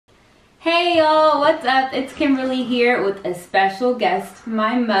Hey y'all, what's up? It's Kimberly here with a special guest,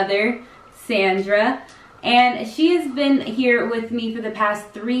 my mother, Sandra. And she has been here with me for the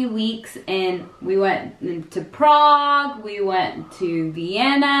past 3 weeks, and we went to Prague, we went to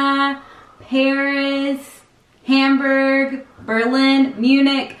Vienna, Paris, Hamburg, Berlin,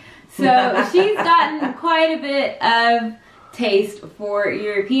 Munich. So she's gotten quite a bit of taste for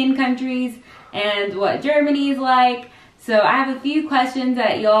European countries and what Germany's like. So I have a few questions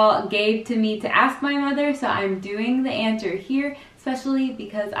that y'all gave to me to ask my mother, so I'm doing the answer here, especially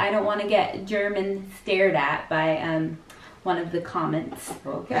because I don't want to get German stared at by one of the comments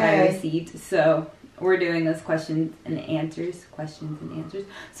that I received. So we're doing those questions and answers.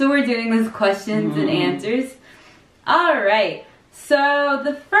 So we're doing those questions and answers. All right. So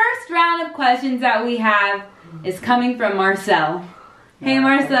the first round of questions that we have is coming from Marcel. Hey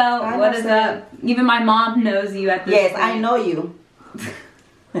Marcel, Hi, what is up? Even my mom knows you at this point. Yes, I know you.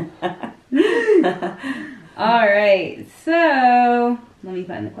 Alright, so let me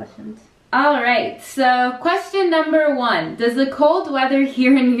find the questions. Alright, so question number 1. Does the cold weather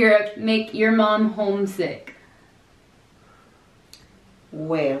here in Europe make your mom homesick?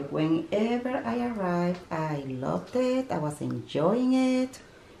 Well, whenever I arrived, I loved it. I was enjoying it.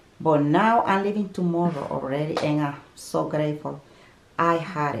 But now I'm leaving tomorrow already, and I'm so grateful. I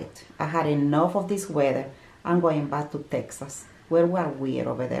had it. I had enough of this weather. I'm going back to Texas. Where we are weird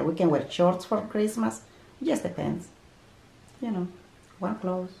over there. We can wear shorts for Christmas. It just depends. You know, warm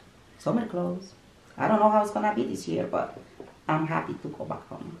clothes, summer clothes. I don't know how it's gonna be this year, but I'm happy to go back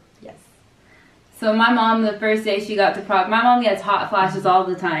home. Yes. So my mom, the first day she got to Prague, my mom gets hot flashes all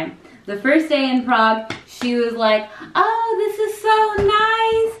the time. The first day in Prague, she was like, oh, this is so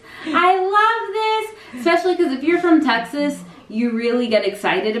nice. I love this. Especially because if you're from Texas, you really get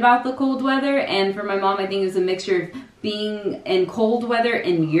excited about the cold weather. And for my mom, I think it was a mixture of being in cold weather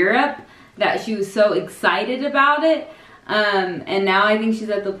in Europe that she was so excited about it. And now I think she's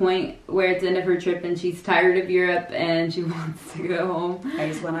at the point where it's the end of her trip and she's tired of Europe and she wants to go home. I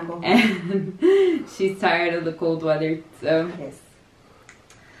just want to go home. And she's tired of the cold weather, so. Yes.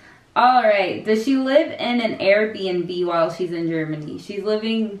 All right, does she live in an AirBNB while she's in Germany? She's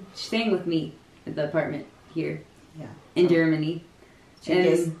staying with me at the apartment here. Yeah. In Germany. She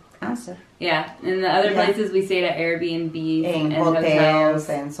just answer. Yeah, in the other places we stayed at Airbnbs and hotels,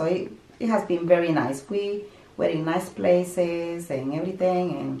 and so it has been very nice. We were in nice places and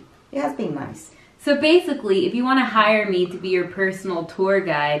everything, and it has been nice. So basically, if you want to hire me to be your personal tour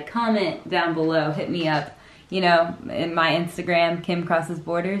guide, comment down below, hit me up. You know, in my Instagram, Kim Crosses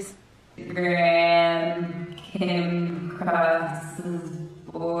Borders. Instagram, Kim Crosses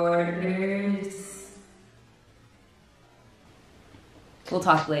Borders. We'll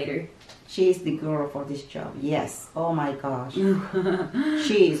talk later. She's the girl for this job. Yes. Oh my gosh.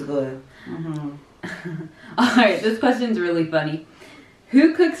 She is good. Alright, this question's really funny.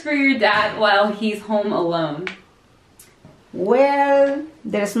 Who cooks for your dad while he's home alone? Well,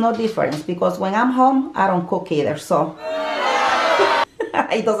 there's no difference because when I'm home, I don't cook either, so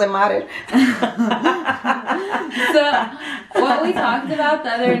it doesn't matter. So, what we talked about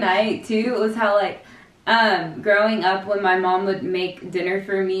the other night too was how like growing up when my mom would make dinner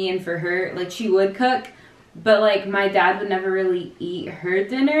for me and for her, like she would cook, but like my dad would never really eat her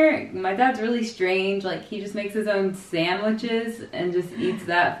dinner. My dad's really strange, like he just makes his own sandwiches and just eats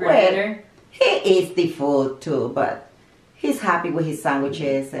that for dinner. He eats the food too, but he's happy with his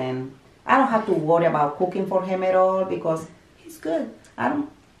sandwiches, and I don't have to worry about cooking for him at all because he's good. I don't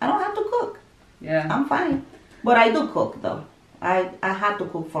have to cook. Yeah. I'm fine. But I do cook though. I had to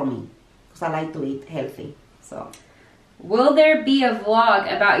cook for me. I like to eat healthy, so. Will there be a vlog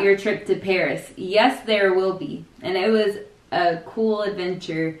about your trip to Paris? Yes, there will be. And it was a cool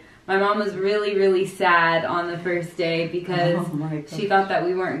adventure. My mom was really, really sad on the first day because she thought that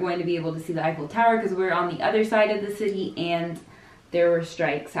we weren't going to be able to see the Eiffel Tower because we were on the other side of the city and there were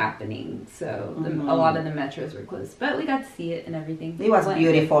strikes happening. So a lot of the metros were closed. But we got to see it and everything. It was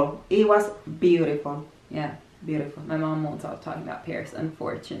beautiful. It was beautiful. Yeah. Beautiful. My mom won't stop talking about Paris,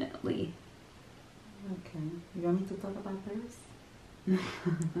 unfortunately. Okay. You want me to talk about Paris?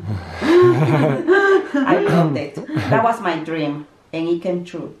 I loved it. That was my dream, and it came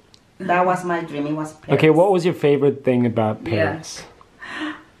true. That was my dream. It was Paris. Okay, what was your favorite thing about Paris?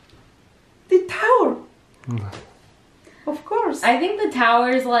 Yeah. The tower. Of course. I think the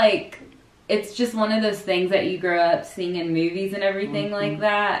tower's like, it's just one of those things that you grow up seeing in movies and everything like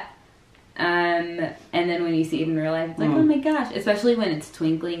that. And then when you see it in real life, it's like, oh my gosh, especially when it's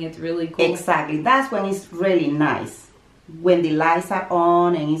twinkling, it's really cool. Exactly. That's when it's really nice. When the lights are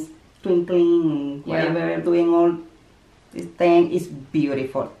on and it's twinkling and whatever, doing all this thing, is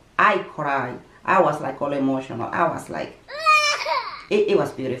beautiful. I cried. I was like all emotional. I was like, it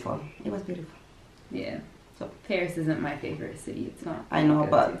was beautiful. It was beautiful. Yeah. So Paris isn't my favorite city. It's not. I know,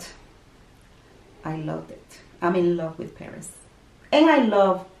 but I loved it. I'm in love with Paris. And I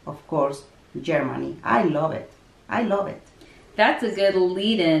love, of course, Germany. I love it. I love it. That's a good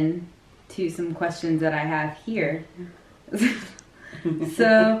lead-in to some questions that I have here.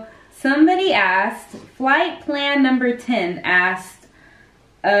 So somebody asked, flight plan number 10 asked,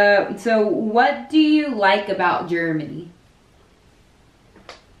 so what do you like about Germany?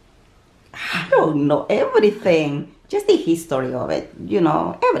 I don't know everything. Just the history of it, you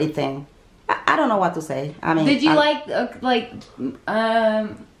know, everything. I don't know what to say. I mean, Did you like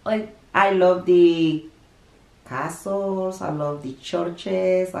I love the castles. I love the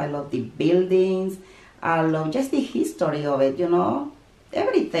churches. I love the buildings. I love just the history of it, you know,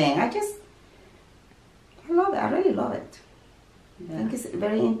 everything. I love it. I really love it. Yeah. I think it's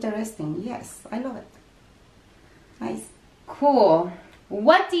very interesting. Yes, I love it. Nice. Cool.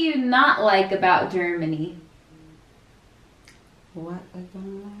 What do you not like about Germany? What I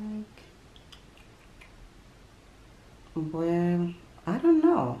don't like? Well, I don't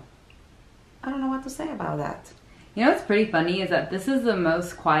know. I don't know what to say about that. You know what's pretty funny is that this is the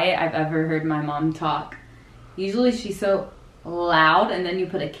most quiet I've ever heard my mom talk. Usually she's so loud, and then you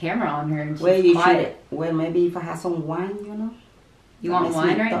put a camera on her and she's quiet. Well, maybe if I have some wine, you know. You want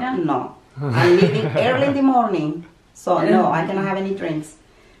wine right now? No. I'm leaving early in the morning, so no, I cannot have any drinks.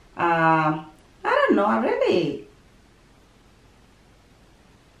 I don't know. I really.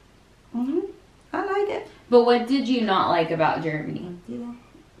 I like it. But what did you not like about Germany?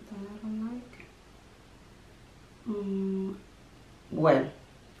 Well,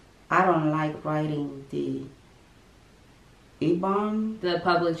 I don't like riding the U-Bahn. The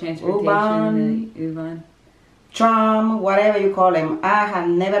public transportation, the U-Bahn. Tram, whatever you call them. I had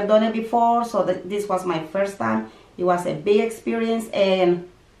never done it before, so this was my first time. It was a big experience, and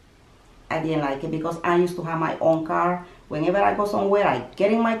I didn't like it because I used to have my own car. Whenever I go somewhere, I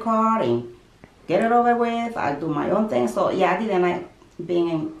get in my car and get it over with. I do my own thing. So yeah, I didn't like being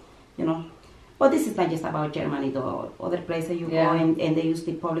in, you know. But this is not just about Germany, though. Other places you go and they use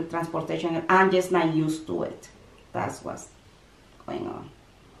the public transportation, and I'm just not used to it. That's what's going on.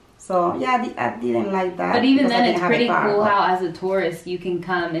 So yeah, I didn't like that. But even then, it's pretty cool how, as a tourist, you can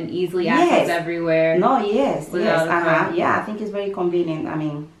come and easily access everywhere. No, yes. Yeah, I think it's very convenient. I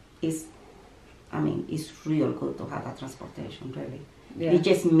mean, it's real good to have that transportation, really. Yeah. It's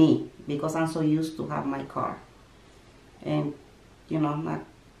just me, because I'm so used to have my car. And, you know, not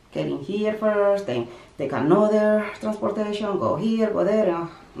getting here first, then take another transportation, go here, go there.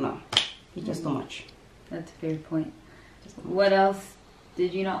 No, it's just too much. That's a fair point. What else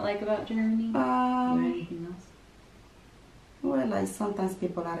did you not like about Germany? Or anything else? Well, like sometimes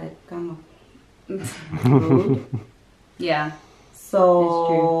people are kind of rude. Yeah.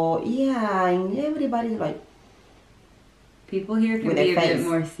 So, yeah, and everybody like... People here can be a bit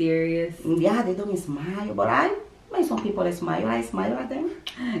more serious. Yeah, they don't smile, but I make some people smile. I smile at them.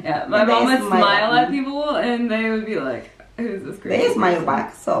 Yeah, my mom would smile at people, and they would be like, who's this crazy? They smile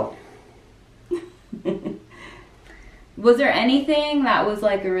back, so... Was there anything that was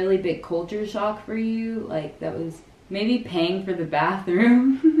like a really big culture shock for you? Like that was maybe paying for the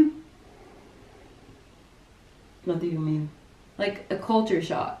bathroom? What do you mean? Like a culture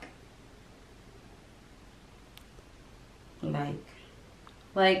shock.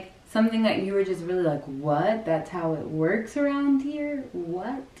 Like something that you were just really like, what? That's how it works around here?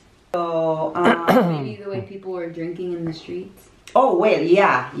 What? So, maybe the way people were drinking in the streets? Oh, well,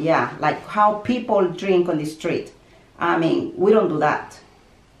 yeah. Like how people drink on the street. I mean, we don't do that.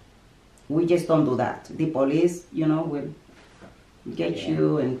 We just don't do that. The police, you know, will get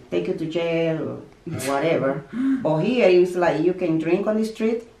you and take you to jail or whatever. But here it's like you can drink on the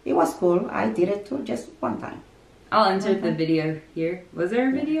street. It was cool. I did it too, just one time. I'll insert the video here. Was there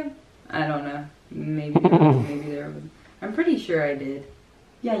a video? I don't know. Maybe there was, maybe there was. I'm pretty sure I did.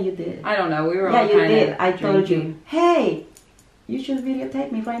 Yeah, you did. I don't know. We were all kind of. Yeah, you did. I drinking. told you, hey, you should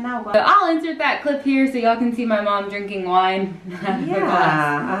videotape me right now. But I'll insert that clip here so y'all can see my mom drinking wine.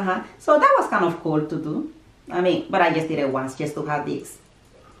 Yeah, So that was kind of cool to do. I mean, but I just did it once just to have the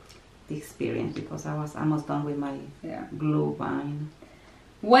experience because I was almost done with my blue wine.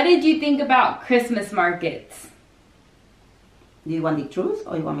 What did you think about Christmas markets? Do you want the truth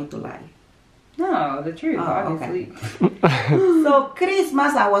or you want me to lie? No, the truth, obviously. Okay. So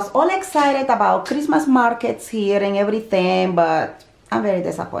Christmas, I was all excited about Christmas markets here and everything, but I'm very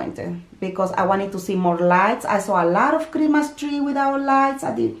disappointed because I wanted to see more lights. I saw a lot of Christmas tree without lights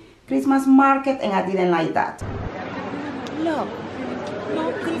at the Christmas market and I didn't like that. Look,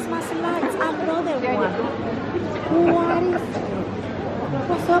 no Christmas lights. Another one. What is it?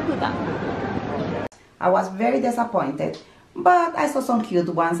 What's up with that? I was very disappointed, but I saw some cute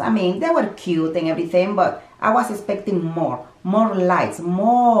ones. I mean, they were cute and everything, but I was expecting more lights,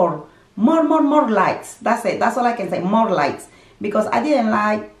 more lights. That's it. That's all I can say. More lights, because I didn't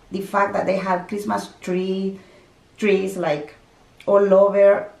like the fact that they had Christmas trees like all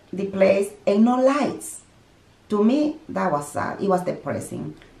over the place and no lights. To me, that was sad. It was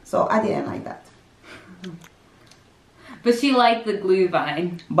depressing. So I didn't like that. But she liked the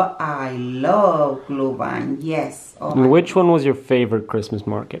glühwein. But I love glühwein, yes. Oh, and which one was your favorite Christmas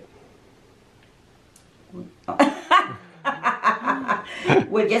market? Well,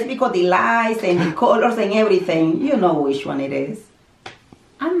 just because the lights and the colors and everything, you know which one it is.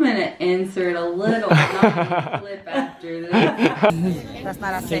 I'm gonna insert a little clip after this. That's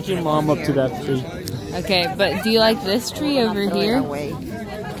not a Take your mom up to that tree. Okay, but do you like this tree over here?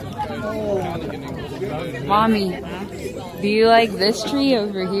 Mommy, do you like this tree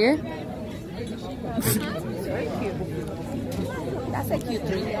over here? That's a cute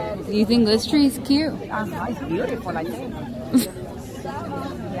tree. Do you think this tree is cute? It's beautiful, I think.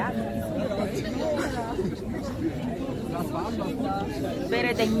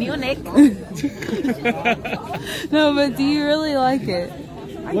 Better than Munich. No, but do you really like it?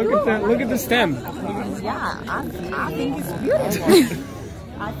 Look at the stem. Yeah, I think it's beautiful.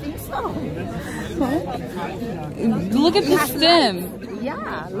 I think so. Look at the stem.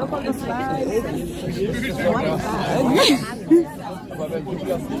 Yeah, look at the slides.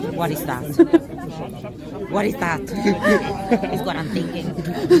 What is that? What is that? Is what I'm thinking.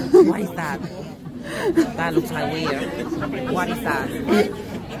 What is that? That looks like weird. What is that?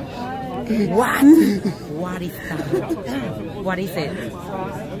 What? What is that? What is it?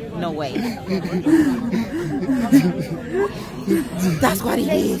 No way. That's what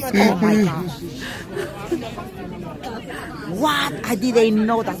it is. Oh my gosh. What? I didn't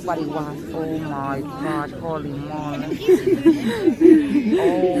know that's what it was. Oh my God. Holy moly.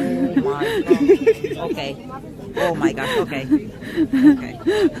 Oh my God. Okay. Oh my gosh. Okay. Okay.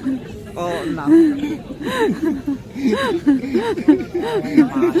 Oh no. Oh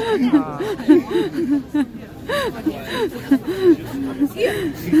my God.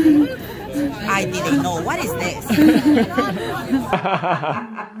 I didn't know. What is this?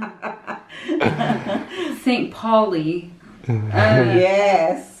 St. Pauli.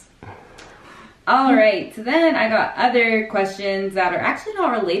 Yes. All right, so then I got other questions that are actually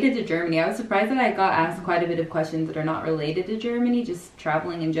not related to Germany. I was surprised that I got asked quite a bit of questions that are not related to Germany, just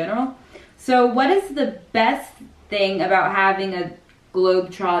traveling in general. So what is the best thing about having a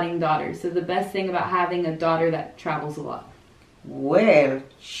globe-trotting daughter? So the best thing about having a daughter that travels a lot. Well,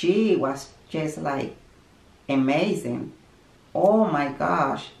 she was just like amazing. Oh my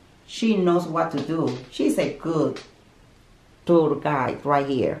gosh. She knows what to do. She's a good tour guide right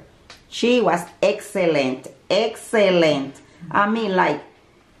here. She was excellent. Excellent. I mean, like,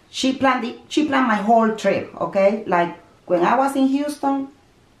 she planned my whole trip, okay? Like, when I was in Houston,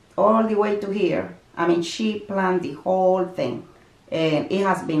 all the way to here, I mean, she planned the whole thing. And it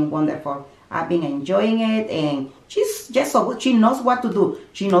has been wonderful. I've been enjoying it, and she's just so good. She knows what to do.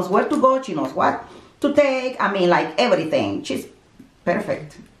 She knows where to go. She knows what to take. I mean, like, everything. She's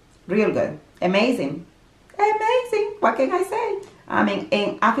perfect. Real good. Amazing. Amazing. What can I say? I mean,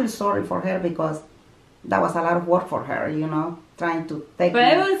 and I feel sorry for her because that was a lot of work for her, you know, trying to take but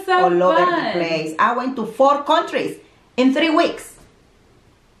me it was so all over fun. the place. I went to 4 countries in 3 weeks.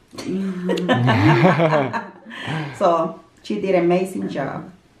 So she did an amazing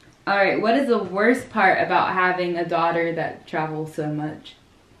job. All right, what is the worst part about having a daughter that travels so much?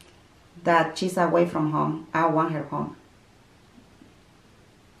 That she's away from home. I want her home.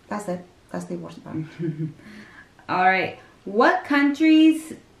 That's it. That's the worst part. All right, what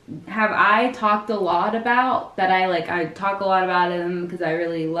countries have I talked a lot about that I talk a lot about them because I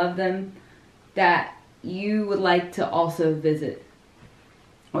really love them, that you would like to also visit?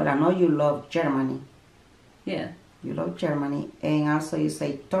 Well, I know you love Germany. Yeah. You love Germany, and also you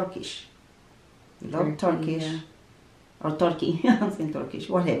say Turkish. You love Turkish, yeah. Or Turkey. I'm saying Turkish,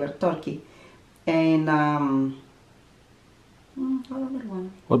 whatever, Turkey. And another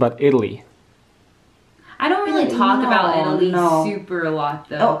one. What about Italy? I don't really talk about Italy super a lot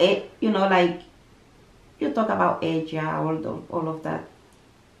though. Oh, you know, like you talk about Asia, all of that.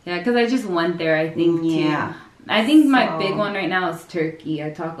 Yeah, because I just went there, I think, yeah. too. I think my big one right now is Turkey.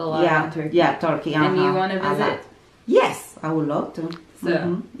 I talk a lot about Turkey. Yeah, Turkey. And you want to visit? Yes, I would love to.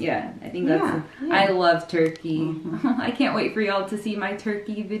 So, yeah, I think that's... Yeah. I love Turkey. I can't wait for y'all to see my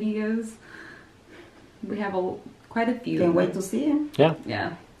Turkey videos. We have quite a few. Can't wait to see him. Yeah.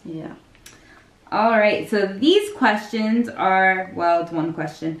 Yeah. Yeah. All right, so these questions are, well, it's one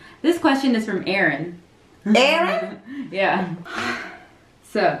question. This question is from Aaron. Aaron? Yeah.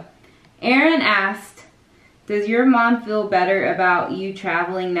 So, Aaron asked, does your mom feel better about you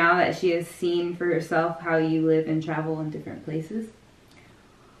traveling now that she has seen for herself how you live and travel in different places?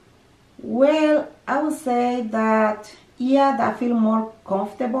 Well, I would say that, yeah, that I feel more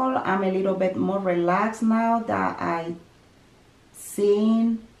comfortable. I'm a little bit more relaxed now that I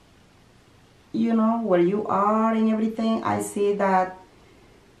seen, you know, where you are and everything. I see that,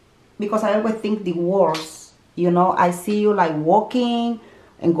 because I always think the worst, you know. I see you like walking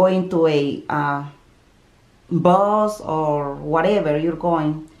and going to a bus or whatever you're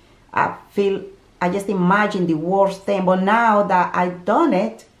going. I just imagine the worst thing. But now that I've done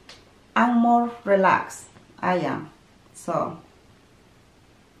it, I'm more relaxed. I am. So.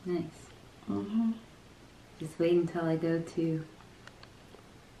 Nice. Just wait until I go to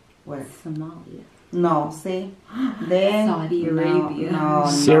Where? Somalia. No, see? Then Saudi Arabia. No,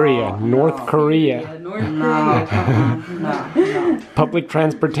 Syria, North Korea. Yeah, North No, Korea. no. Public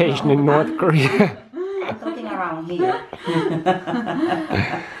transportation in North Korea. I'm talking around here.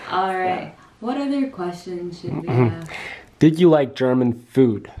 All right. What other questions should we have? Did you like German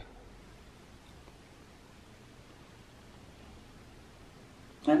food?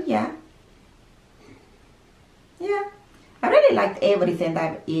 Well, yeah. Yeah. I really liked everything that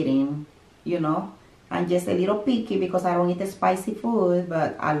I've eaten, you know. I'm just a little picky because I don't eat spicy food,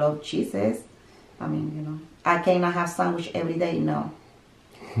 but I love cheeses. I mean, you know, I cannot have sandwich every day, no.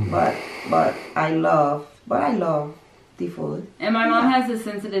 But I love the food. And my mom has a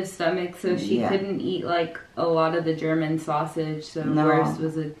sensitive stomach, so she Yeah. couldn't eat like a lot of the German sausage. So No. wurst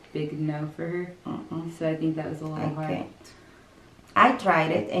was a big no for her. Mm-mm. So I think that was a I little hard. can't. I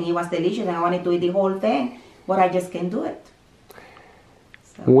tried it and it was delicious and I wanted to eat the whole thing, but I just can't do it.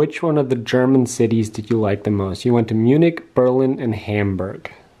 So. Which one of the German cities did you like the most? You went to Munich, Berlin, and Hamburg.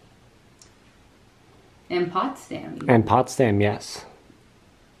 And Potsdam. And Potsdam, yes.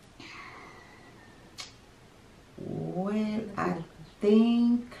 Well, I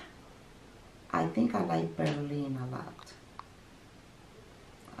think I like Berlin a lot.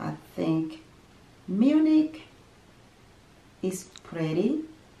 I think Munich is pretty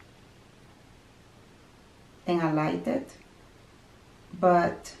and I liked it,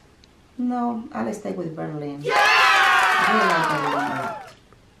 but no, I'll stay with Berlin. Yeah! I really like Berlin a lot.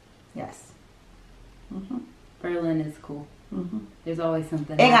 Yes. Berlin is cool. There's always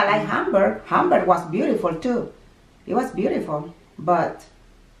something. And I happening. like Hamburg. Hamburg was beautiful too. It was beautiful, but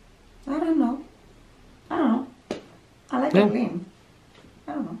I don't know. I like Yeah. Berlin.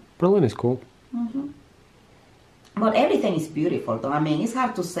 I don't know. Berlin is cool. But everything is beautiful though. I mean, it's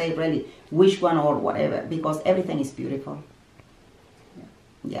hard to say really which one or whatever because everything is beautiful.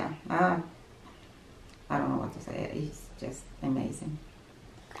 Yeah. I don't know what to say. It's just amazing.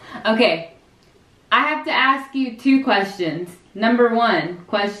 Okay. I have to ask you 2 questions. Number 1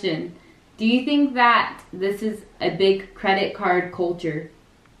 question. Do you think that this is a big credit card culture?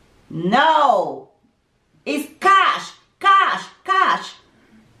 No! It's cash! Cash! Cash!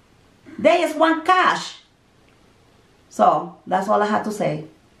 They just want cash. So, that's all I have to say.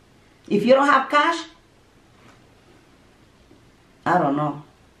 If you don't have cash, I don't know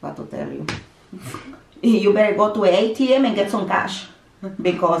what to tell you. You better go to an ATM and get some cash.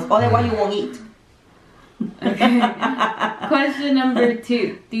 Because otherwise you won't eat. Okay. Question number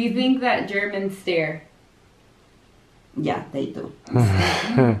 2. Do you think that Germans stare? Yeah, they do.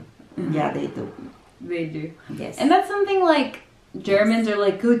 Yeah, they do. They do. Yes. And that's something like Germans are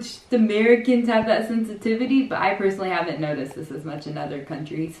like, oh, just Americans have that sensitivity, but I personally haven't noticed this as much in other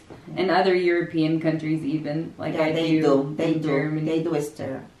countries, and other European countries even. Like yeah, I they do. They in do. Germany. They do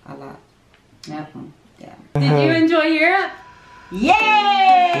stare a lot. Yep. Yeah. Did you enjoy Europe?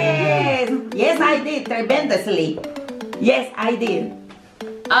 Yes! Yes, I did tremendously. Yes, I did.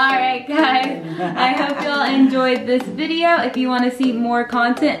 Alright guys, I hope y'all enjoyed this video. If you want to see more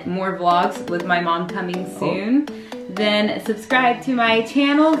content, more vlogs with my mom coming soon, then subscribe to my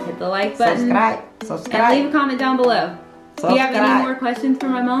channel, hit the like button, Subscribe. and leave a comment down below. Do you have any Subscribe. more questions for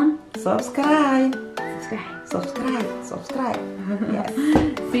my mom? Subscribe. Subscribe. Subscribe.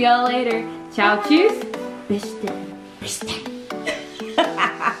 Yes. See y'all later. Ciao, tschüss. Bis dann.